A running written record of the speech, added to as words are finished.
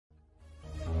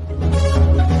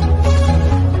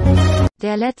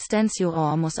Der Let's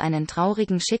Dance-Juror muss einen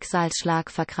traurigen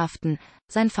Schicksalsschlag verkraften,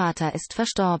 sein Vater ist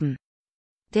verstorben.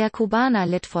 Der Kubaner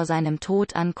litt vor seinem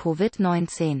Tod an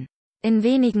Covid-19. In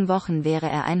wenigen Wochen wäre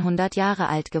er 100 Jahre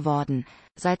alt geworden.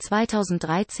 Seit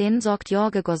 2013 sorgt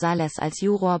Jorge González als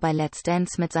Juror bei Let's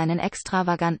Dance mit seinen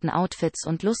extravaganten Outfits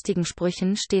und lustigen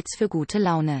Sprüchen stets für gute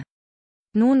Laune.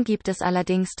 Nun gibt es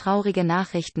allerdings traurige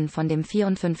Nachrichten von dem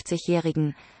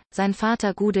 54-Jährigen. Sein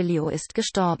Vater Gudelio ist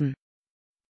gestorben.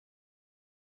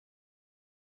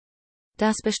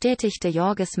 Das bestätigte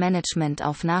Jorges Management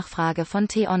auf Nachfrage von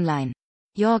T-Online.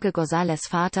 Jorge González'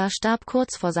 Vater starb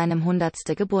kurz vor seinem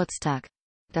 100. Geburtstag.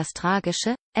 Das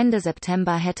Tragische: Ende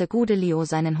September hätte Gudelio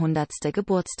seinen 100.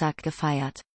 Geburtstag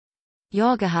gefeiert.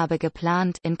 Jorge habe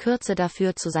geplant, in Kürze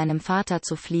dafür zu seinem Vater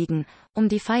zu fliegen, um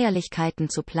die Feierlichkeiten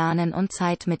zu planen und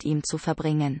Zeit mit ihm zu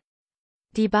verbringen.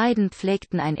 Die beiden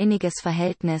pflegten ein inniges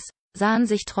Verhältnis, sahen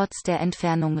sich trotz der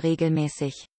Entfernung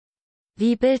regelmäßig.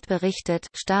 Wie Bild berichtet,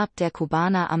 starb der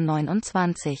Kubaner am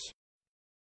 29.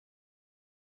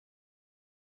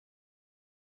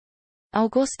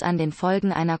 August an den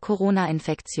Folgen einer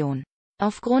Corona-Infektion.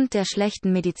 Aufgrund der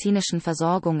schlechten medizinischen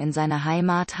Versorgung in seiner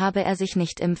Heimat habe er sich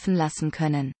nicht impfen lassen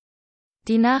können.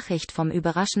 Die Nachricht vom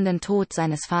überraschenden Tod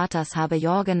seines Vaters habe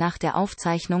Jorge nach der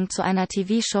Aufzeichnung zu einer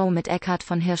TV-Show mit Eckhard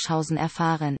von Hirschhausen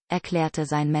erfahren, erklärte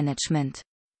sein Management.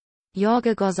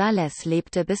 Jorge González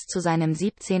lebte bis zu seinem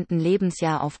 17.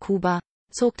 Lebensjahr auf Kuba,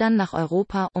 zog dann nach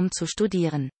Europa, um zu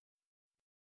studieren.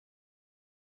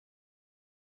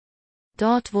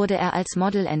 Dort wurde er als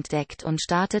Model entdeckt und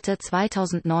startete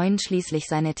 2009 schließlich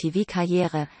seine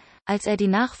TV-Karriere, als er die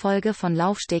Nachfolge von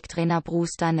Laufstegtrainer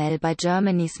Bruce Danell bei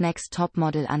Germany's Next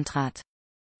Topmodel antrat.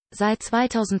 Seit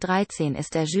 2013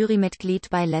 ist er Jurymitglied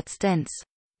bei Let's Dance.